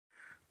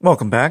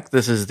Welcome back.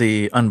 This is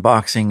the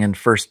unboxing and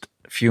first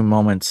few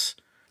moments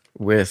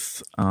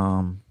with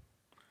the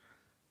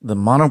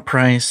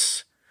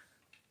Monoprice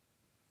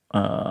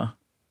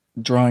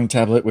drawing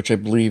tablet, which I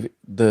believe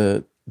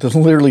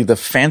literally the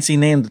fancy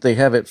name that they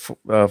have it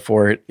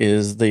for it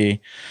is the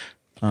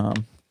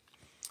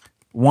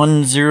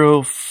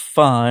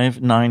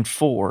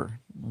 10594.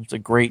 It's a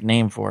great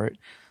name for it.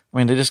 I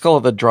mean, they just call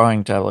it the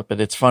drawing tablet,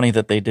 but it's funny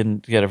that they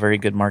didn't get a very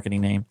good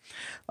marketing name.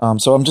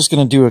 So I'm just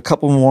going to do a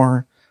couple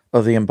more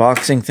of the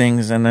unboxing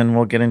things, and then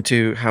we'll get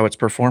into how it's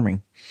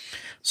performing.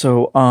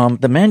 So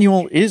the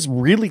manual is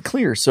really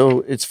clear.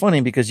 So it's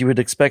funny because you would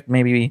expect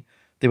maybe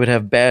they would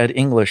have bad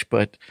English,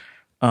 but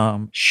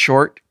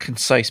short,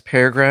 concise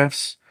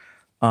paragraphs,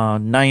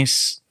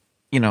 nice,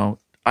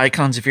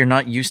 icons if you're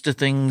not used to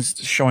things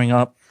showing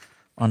up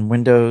on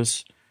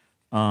Windows.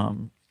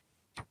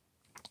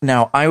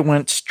 Now, I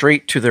went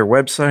straight to their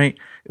website.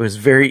 It was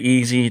very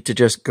easy to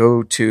just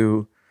go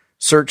to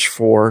search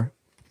for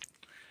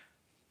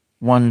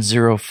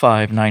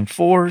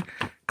 10594,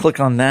 click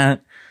on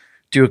that,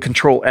 do a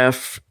Control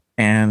F,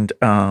 and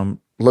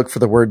look for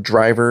the word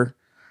driver,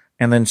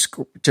 and then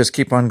just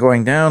keep on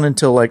going down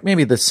until like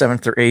maybe the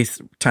 7th or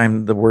 8th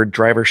time the word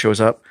driver shows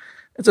up.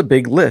 It's a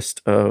big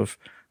list of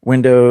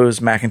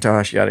Windows,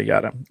 Macintosh, yada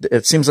yada.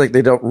 It seems like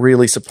they don't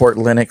really support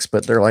Linux,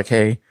 but they're like,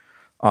 hey,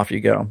 off you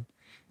go.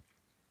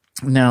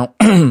 Now,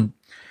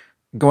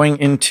 going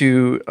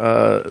into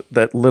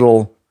that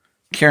little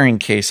carrying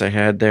case I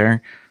had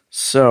there,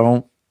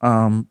 so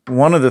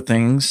one of the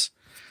things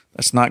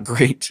that's not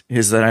great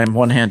is that I'm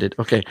one-handed.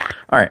 Okay,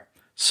 all right.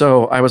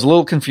 So I was a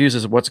little confused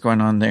as to what's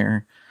going on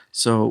there.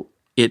 So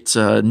it's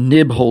a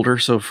nib holder.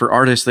 So for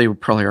artists, they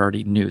probably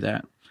already knew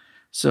that.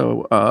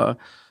 So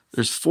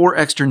there's 4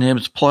 extra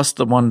nibs plus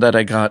the one that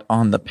I got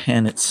on the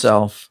pen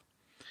itself.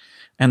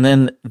 And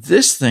then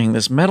this thing,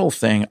 this metal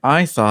thing,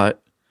 I thought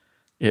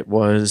it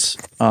was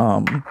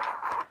to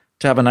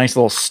have a nice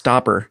little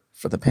stopper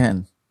for the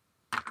pen,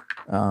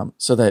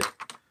 so that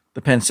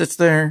the pen sits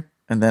there,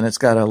 and then it's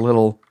got a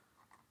little,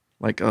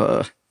 like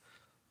a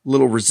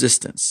little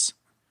resistance.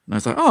 And I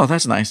thought, oh,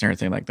 that's nice and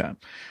everything like that.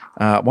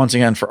 Once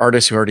again, for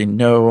artists who already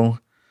know,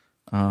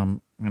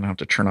 I'm going to have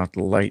to turn off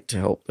the light to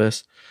help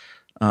this.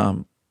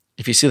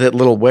 If you see that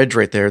little wedge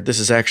right there, this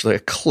is actually a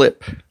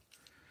clip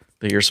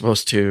that you're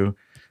supposed to,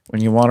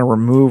 when you want to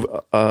remove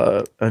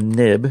a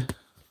nib.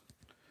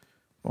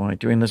 Boy,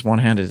 doing this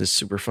one-handed is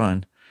super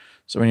fun.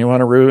 So when you want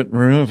to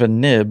remove a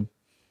nib,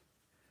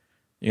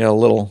 you got a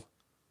little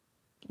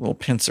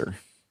pincer.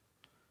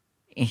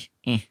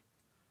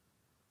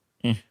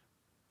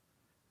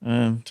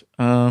 And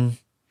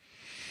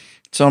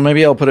so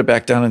maybe I'll put it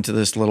back down into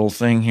this little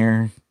thing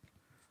here.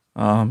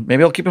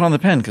 Maybe I'll keep it on the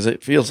pen because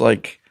it feels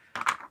like,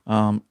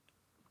 I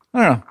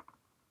don't know,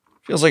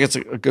 feels like it's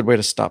a good way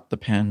to stop the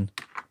pen.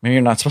 Maybe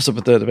you're not supposed to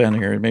put the pen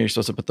here. Maybe you're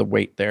supposed to put the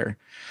weight there.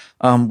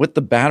 With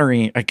the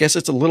battery, I guess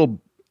it's a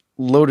little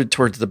loaded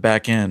towards the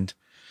back end.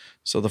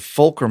 So the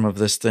fulcrum of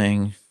this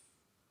thing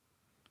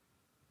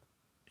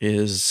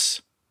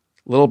is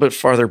a little bit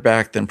farther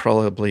back than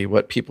probably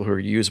what people who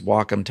use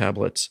Wacom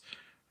tablets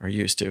are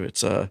used to.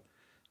 It's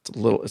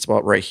it's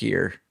about right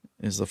here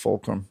is the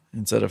fulcrum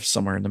instead of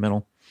somewhere in the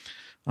middle.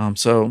 I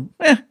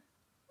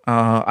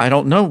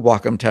don't know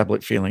Wacom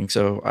tablet feeling,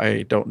 so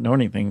I don't know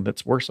anything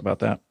that's worse about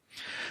that.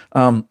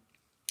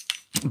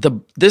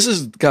 This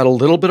has got a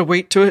little bit of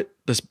weight to it,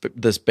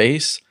 this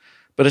base,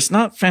 but it's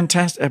not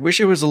fantastic. I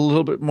wish it was a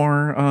little bit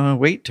more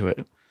weight to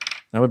it.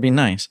 That would be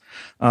nice.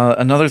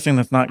 Another thing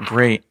that's not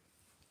great,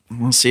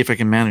 let's see if I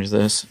can manage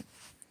this.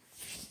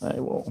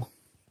 I will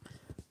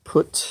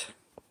put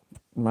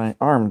my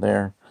arm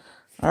there.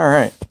 All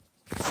right.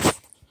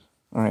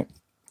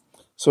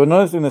 So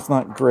another thing that's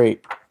not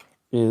great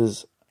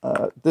is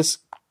this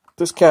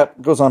cap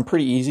goes on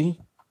pretty easy.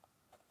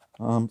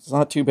 It's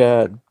not too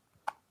bad.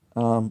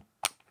 I'm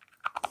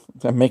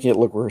making it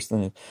look worse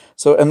than it.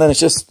 So, and then it's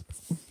just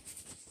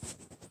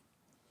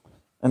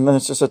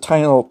a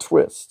tiny little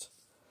twist.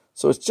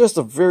 So it's just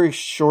a very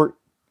short,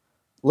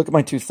 look at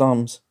my 2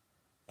 thumbs,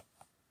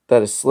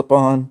 that is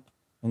slip-on,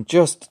 and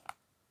just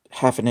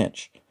half an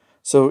inch.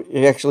 So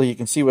actually you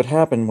can see what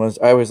happened was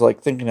I was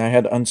like thinking I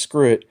had to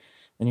unscrew it,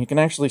 and you can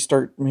actually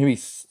start maybe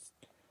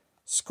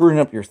screwing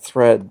up your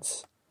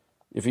threads.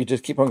 If you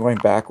just keep on going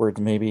backwards,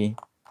 maybe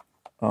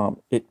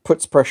it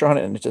puts pressure on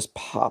it and it just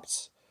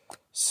pops.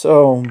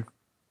 So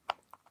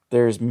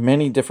there's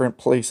many different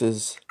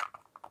places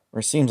where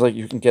it seems like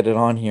you can get it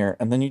on here,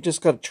 and then you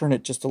just got to turn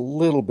it just a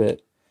little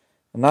bit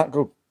and not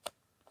go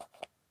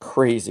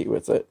crazy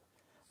with it.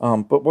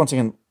 But once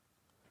again,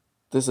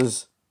 this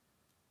is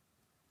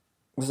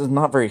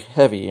not very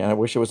heavy, and I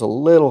wish it was a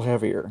little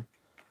heavier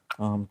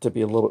to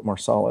be a little bit more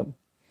solid.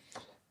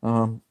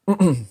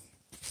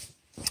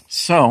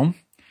 So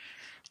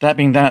that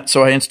being that,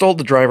 so I installed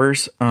the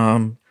drivers,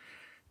 and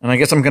I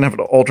guess I'm going to have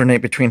to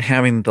alternate between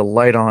having the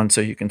light on so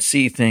you can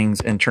see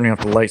things and turning off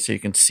the light so you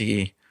can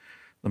see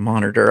the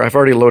monitor. I've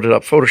already loaded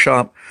up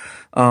Photoshop.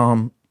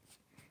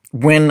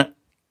 When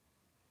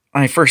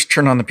I first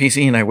turned on the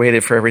PC and I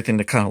waited for everything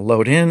to kind of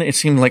load in, it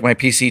seemed like my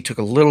PC took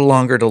a little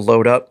longer to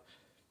load up.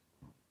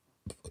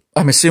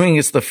 I'm assuming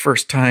it's the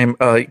first time,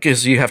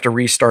 because you have to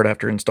restart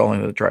after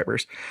installing the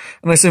drivers.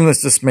 And I assume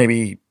that's just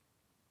maybe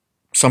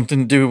something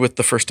to do with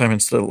the first time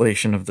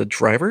installation of the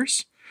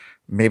drivers.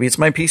 Maybe it's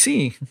my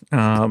PC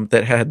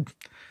that had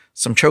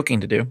some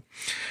choking to do.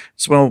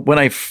 So well, when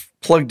I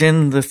plugged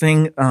in the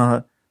thing,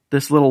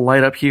 this little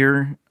light up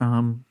here,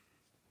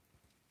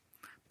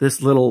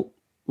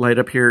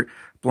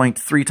 blinked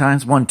 3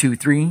 times, 1, 2,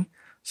 3.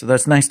 So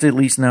that's nice to at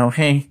least know,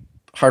 hey,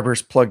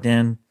 hardware's plugged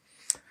in.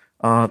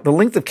 The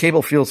length of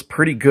cable feels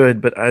pretty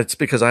good, but it's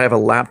because I have a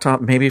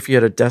laptop. Maybe if you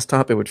had a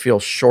desktop, it would feel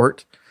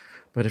short.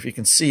 But if you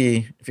can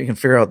see, if you can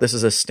figure out this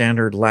is a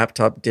standard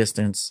laptop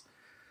distance,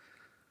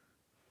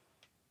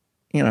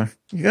 you know,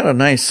 you got a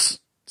nice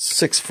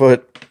 6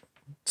 foot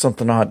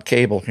something odd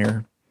cable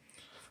here.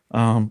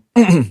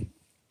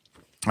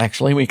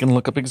 Actually, we can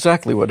look up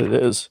exactly what it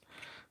is.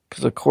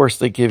 Because, of course,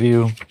 they give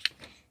you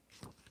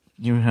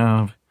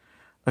have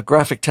a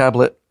graphic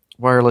tablet,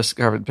 wireless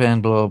graphic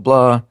pen, blah,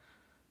 blah,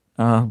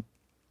 blah.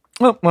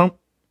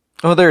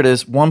 Oh, there it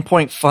is,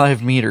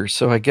 1.5 meters.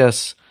 So I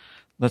guess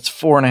that's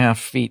 4.5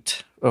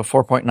 feet,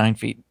 4.9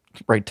 feet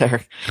right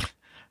there.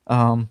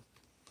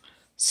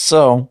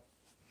 So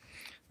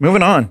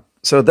moving on.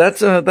 So that's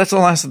the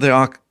last of the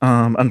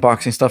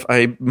unboxing stuff.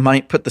 I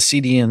might put the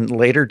CD in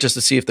later just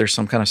to see if there's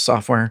some kind of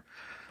software.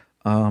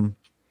 I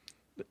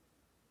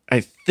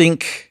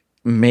think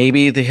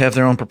maybe they have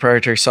their own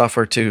proprietary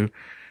software to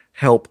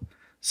help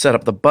set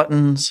up the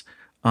buttons.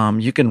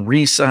 You can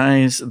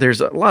resize. There's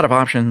a lot of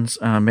options.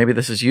 Maybe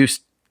this is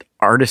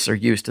artists are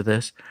used to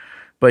this,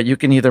 but you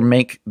can either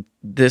make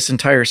this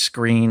entire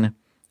screen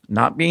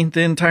not being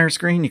the entire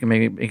screen. You can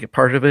maybe make it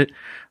part of it.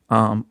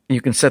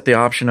 You can set the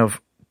option of,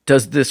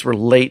 does this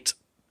relate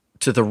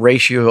to the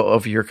ratio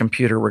of your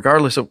computer,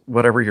 regardless of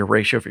whatever your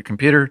ratio of your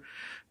computer,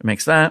 it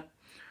makes that.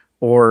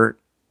 Or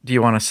do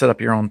you want to set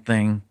up your own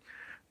thing?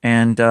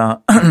 And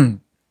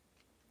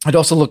it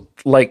also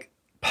looked like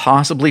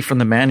possibly from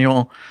the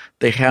manual,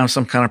 they have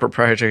some kind of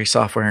proprietary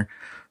software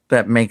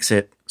that makes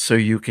it so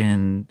you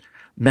can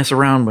mess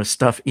around with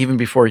stuff even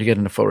before you get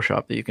into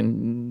Photoshop, that you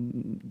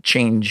can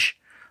change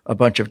a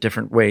bunch of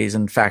different ways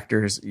and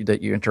factors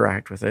that you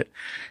interact with it.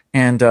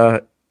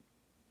 And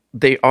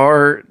they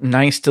are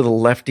nice to the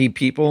lefty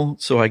people.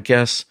 So I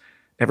guess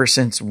ever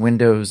since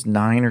Windows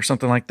 9 or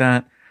something like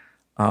that,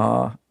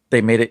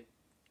 they made it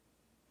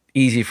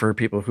easy for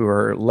people who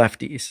are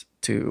lefties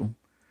to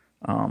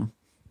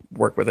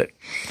work with it.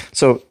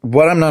 So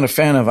what I'm not a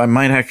fan of, I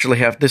might actually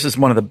have, this is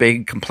one of the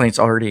big complaints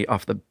already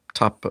off the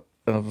top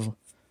of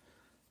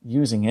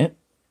using it.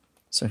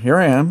 So here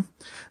I am.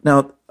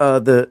 Now,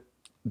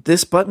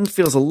 this button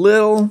feels a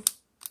little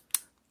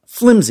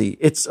flimsy.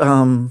 It's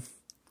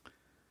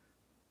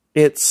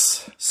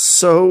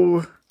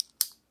so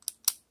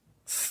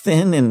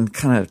thin and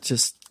kind of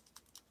just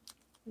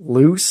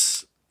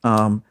loose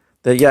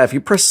that, yeah, if you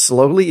press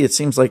slowly, it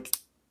seems like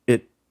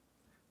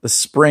the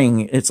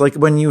spring, it's like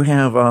when you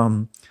have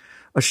a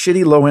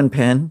shitty low-end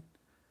pen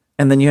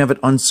and then you have it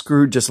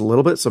unscrewed just a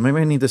little bit. So maybe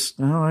I need this.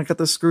 Oh, I got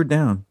this screwed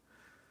down.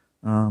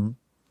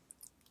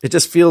 It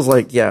just feels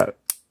like, yeah,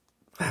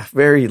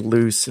 very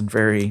loose and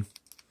very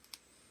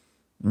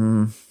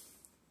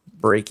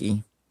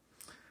breaky.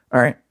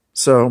 All right.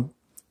 So,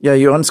 yeah,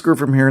 you unscrew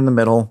from here in the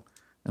middle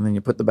and then you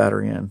put the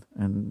battery in.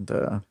 And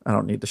I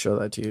don't need to show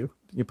that to you.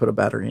 You put a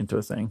battery into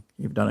a thing.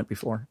 You've done it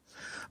before.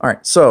 All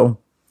right. So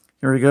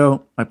here we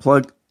go. I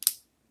plug.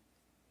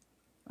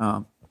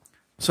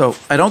 So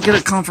I don't get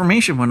a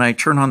confirmation when I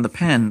turn on the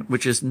pen,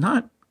 which is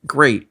not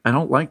great. I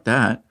don't like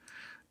that.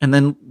 And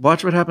then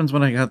watch what happens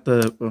when I got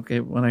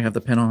when I have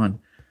the pen on.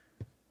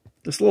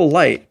 This little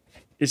light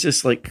is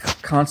just like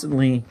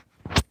constantly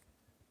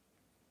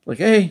like,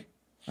 hey,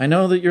 I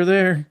know that you're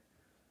there.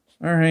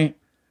 All right.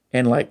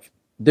 And like,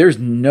 there's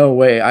no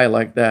way I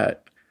like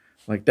that.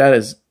 Like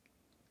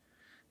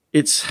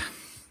it's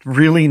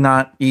really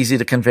not easy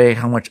to convey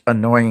how much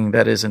annoying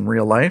that is in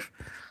real life.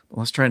 But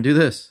let's try and do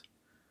this.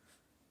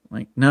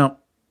 Like, no,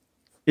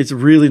 it's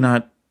really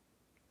not.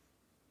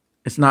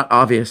 It's not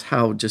obvious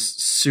how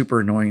just super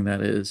annoying that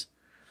is.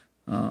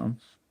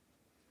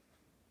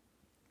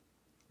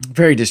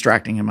 Very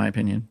distracting in my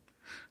opinion.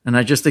 And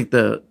I just think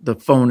the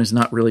phone is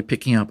not really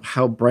picking up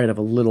how bright of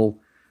a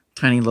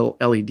tiny little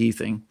LED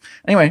thing.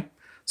 Anyway,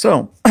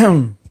 so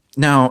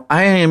now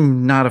I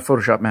am not a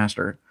Photoshop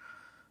master,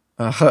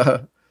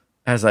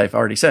 as I've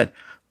already said.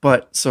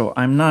 But so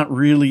I'm not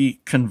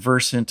really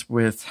conversant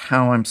with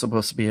how I'm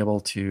supposed to be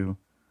able to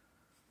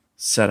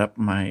set up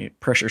my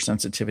pressure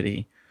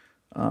sensitivity.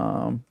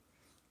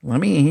 Let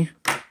me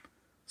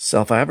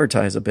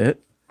self-advertise a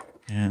bit.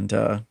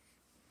 And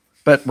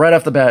but right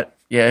off the bat,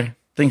 yeah,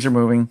 things are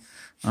moving.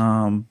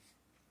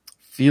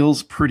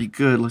 Feels pretty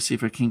good. Let's see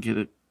if I can get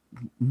it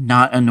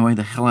not annoy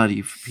the hell out of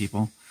you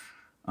people.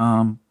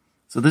 So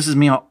this is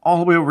me all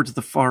the way over to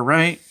the far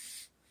right.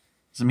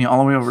 This is me all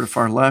the way over to the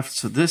far left.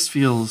 So this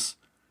feels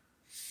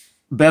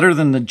better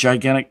than the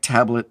gigantic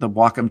tablet, the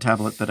Wacom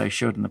tablet that I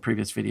showed in the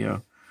previous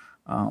video.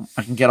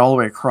 I can get all the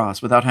way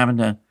across without having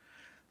to,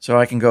 so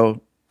I can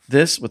go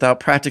this without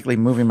practically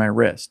moving my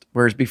wrist.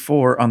 Whereas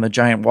before on the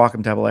giant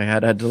Wacom tablet I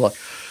had to like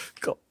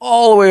go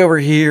all the way over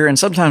here. And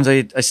sometimes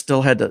I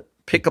still had to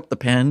pick up the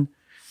pen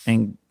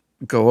and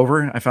go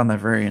over. I found that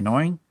very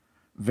annoying.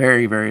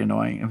 Very, very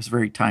annoying. It was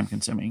very time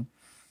consuming.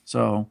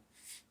 So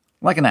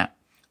liking that.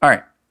 All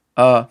right.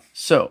 I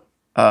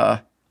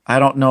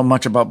don't know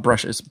much about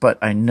brushes, but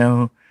I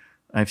know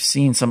I've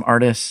seen some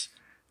artists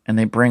and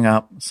they bring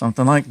up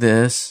something like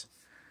this.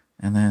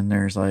 And then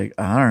there's like,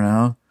 I don't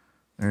know,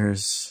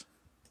 there's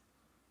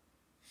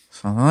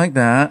something like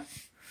that.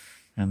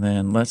 And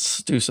then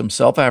let's do some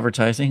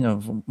self-advertising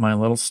of my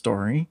little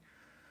story.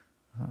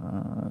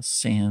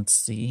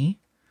 Sancy.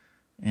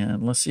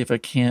 And let's see if I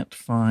can't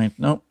find,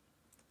 nope.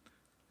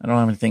 I don't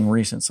have anything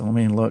recent, so let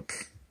me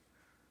look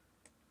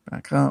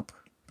back up.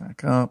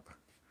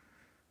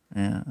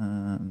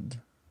 And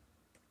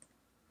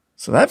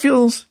so that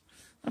feels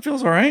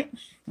all right.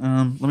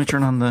 Let me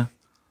turn on the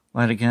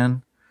light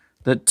again.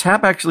 The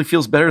tap actually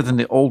feels better than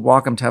the old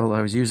Wacom tablet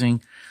I was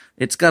using.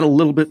 It's got a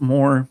little bit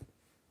more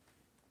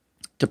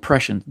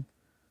depression.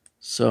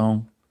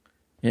 So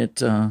let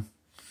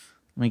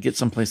me get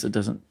someplace that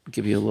doesn't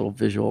give you a little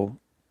visual.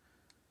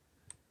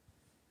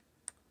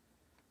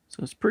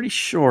 So it's pretty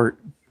short.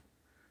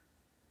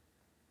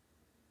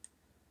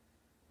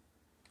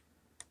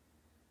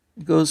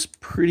 It goes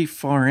pretty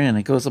far in.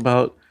 It goes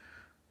about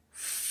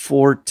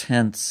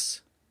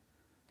 4/10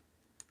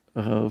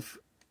 of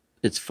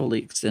its fully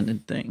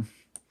extended thing.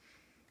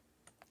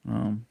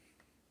 All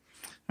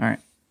right.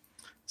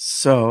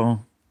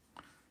 So,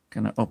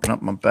 gonna open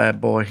up my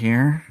bad boy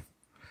here.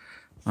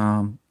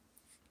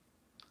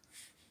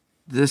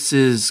 This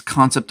is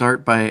concept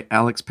art by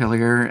Alex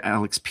Pellier,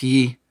 Alex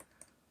P.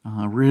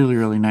 Really,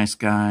 really nice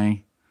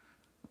guy.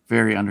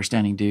 Very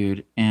understanding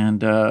dude.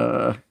 And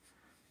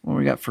what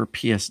we got for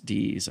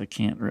PSDs? I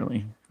can't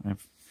really.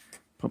 I've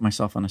put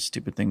myself on a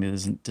stupid thing that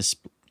isn't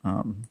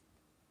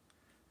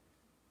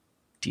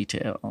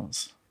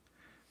details.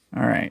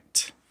 All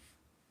right.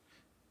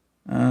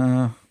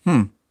 What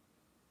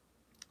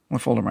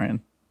folder am I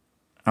in?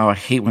 Oh, I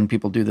hate when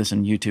people do this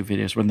in YouTube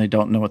videos when they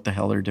don't know what the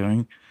hell they're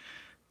doing.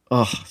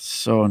 Oh,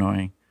 so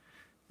annoying.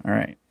 All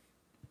right.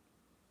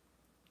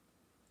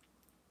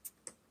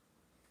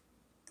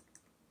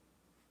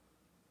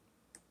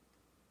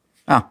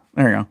 Oh,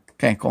 there you go.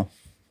 Okay, cool.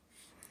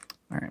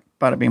 All right.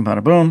 Bada bing,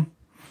 bada boom.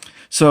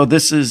 So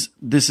this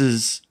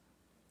is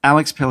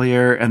Alex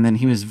Pellier, and then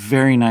he was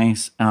very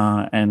nice,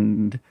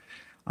 and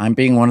I'm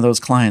being one of those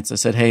clients. I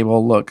said, hey,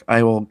 well, look,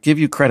 I will give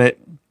you credit,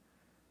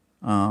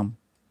 but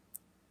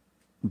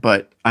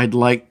I'd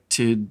like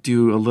to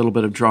do a little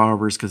bit of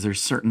drawovers because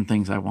there's certain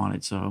things I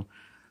wanted. So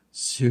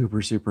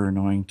super, super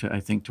annoying to, I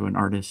think, to an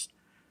artist,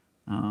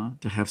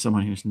 to have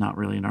someone who's not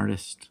really an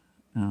artist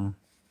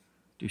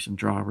do some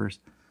drawovers.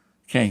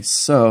 Okay,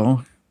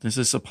 so this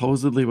is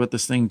supposedly what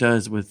this thing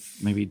does with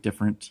maybe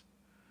different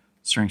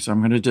strengths. So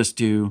I'm going to just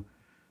do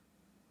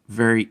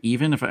very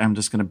even. If I'm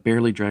just going to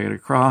barely drag it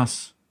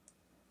across.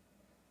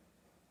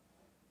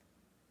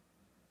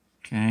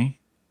 Okay.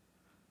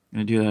 I'm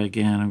going to do that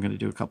again. I'm going to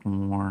do a couple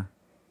more.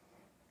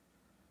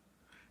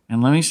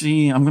 And let me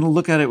see. I'm going to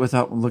look at it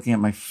without looking at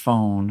my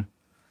phone.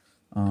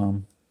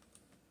 Because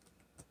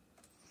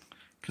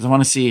I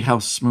want to see how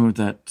smooth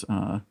that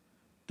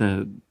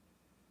the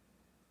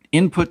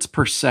inputs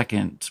per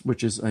second,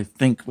 which is, I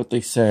think, what they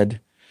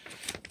said,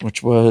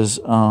 which was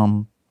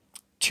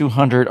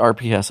 200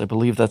 RPS. I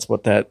believe that's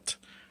what that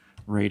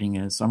rating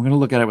is. So I'm going to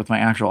look at it with my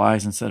actual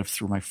eyes instead of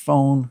through my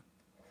phone.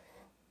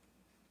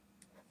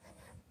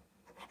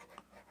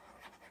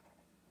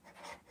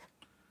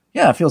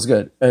 Yeah, it feels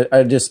good.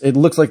 It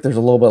looks like there's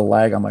a little bit of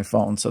lag on my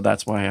phone, so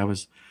that's why I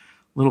was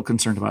a little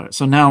concerned about it.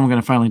 So now I'm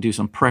going to finally do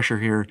some pressure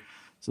here.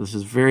 So this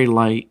is very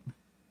light.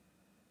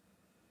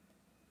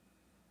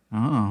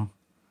 Oh.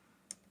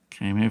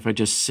 Okay, maybe if I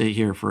just sit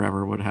here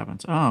forever, what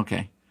happens? Oh,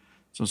 okay.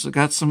 So it's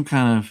got some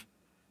kind of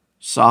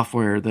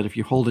software that if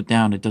you hold it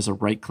down, it does a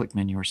right-click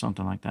menu or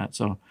something like that.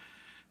 So,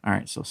 all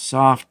right, so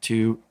soft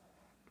to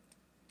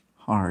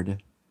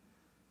hard.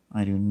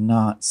 I do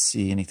not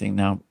see anything.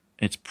 Now,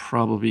 it's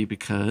probably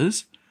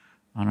because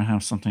I don't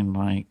have something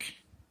like,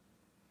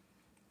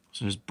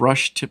 so there's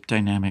brush tip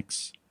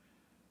dynamics,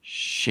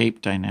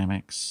 shape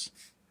dynamics.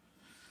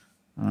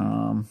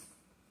 Let's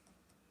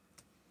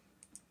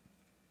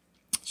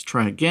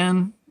try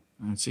again.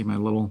 Let's see my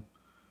little,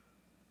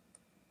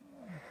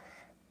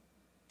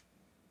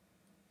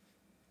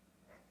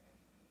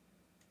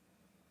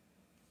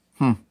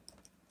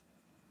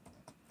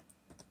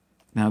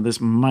 Now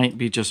this might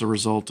be just a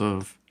result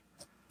of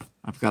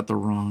I've got the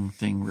wrong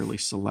thing really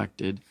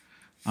selected.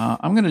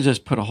 I'm going to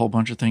just put a whole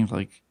bunch of things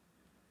like,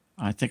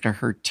 I think I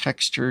heard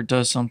texture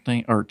does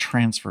something, or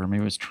transfer.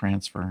 Maybe it was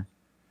transfer.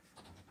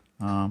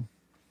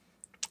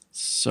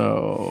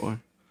 So we're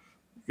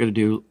going to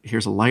do,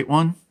 here's a light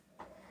one.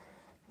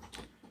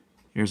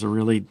 Here's a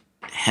really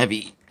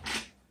heavy.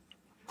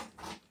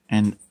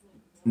 And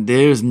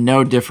there's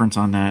no difference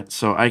on that.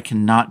 So I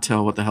cannot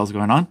tell what the hell's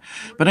going on.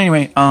 But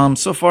anyway,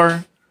 so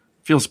far,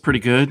 Feels pretty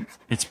good.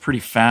 It's pretty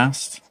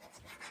fast.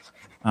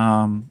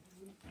 And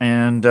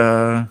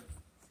we'll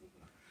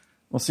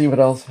see what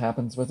else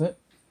happens with it.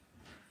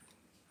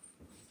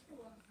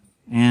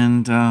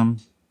 And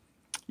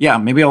yeah,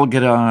 maybe I'll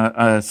get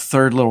a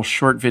third little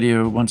short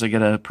video once I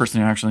get a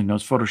person who actually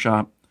knows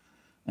Photoshop,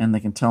 and they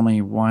can tell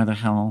me why the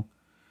hell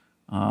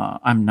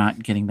I'm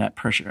not getting that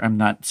pressure. I'm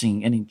not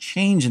seeing any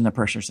change in the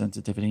pressure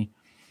sensitivity.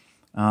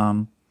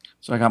 So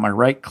I got my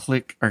right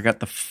click, or I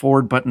got the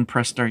forward button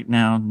pressed right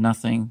now,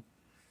 nothing.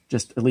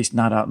 Just at least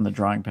not out in the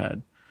drawing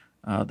pad.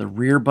 The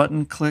rear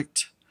button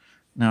clicked.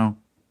 Now,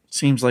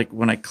 seems like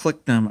when I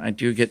click them, I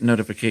do get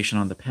notification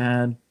on the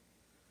pad.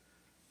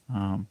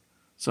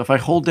 So if I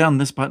hold down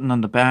this button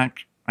on the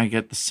back, I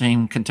get the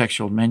same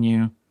contextual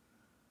menu.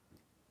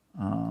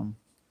 I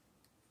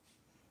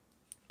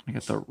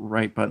got the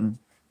right button.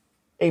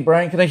 Hey,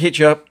 Brian, can I hit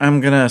you up?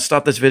 I'm going to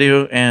stop this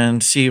video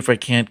and see if I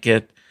can't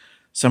get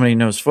somebody who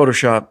knows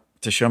Photoshop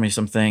to show me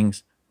some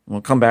things.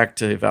 We'll come back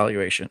to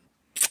evaluation.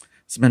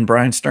 It's been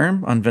Brian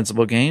Sturm on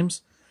Invincible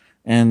Games,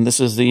 and this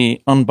is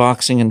the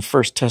unboxing and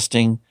first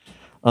testing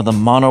of the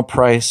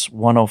Monoprice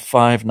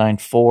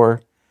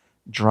 10594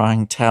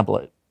 drawing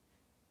tablet.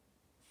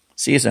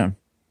 See you soon.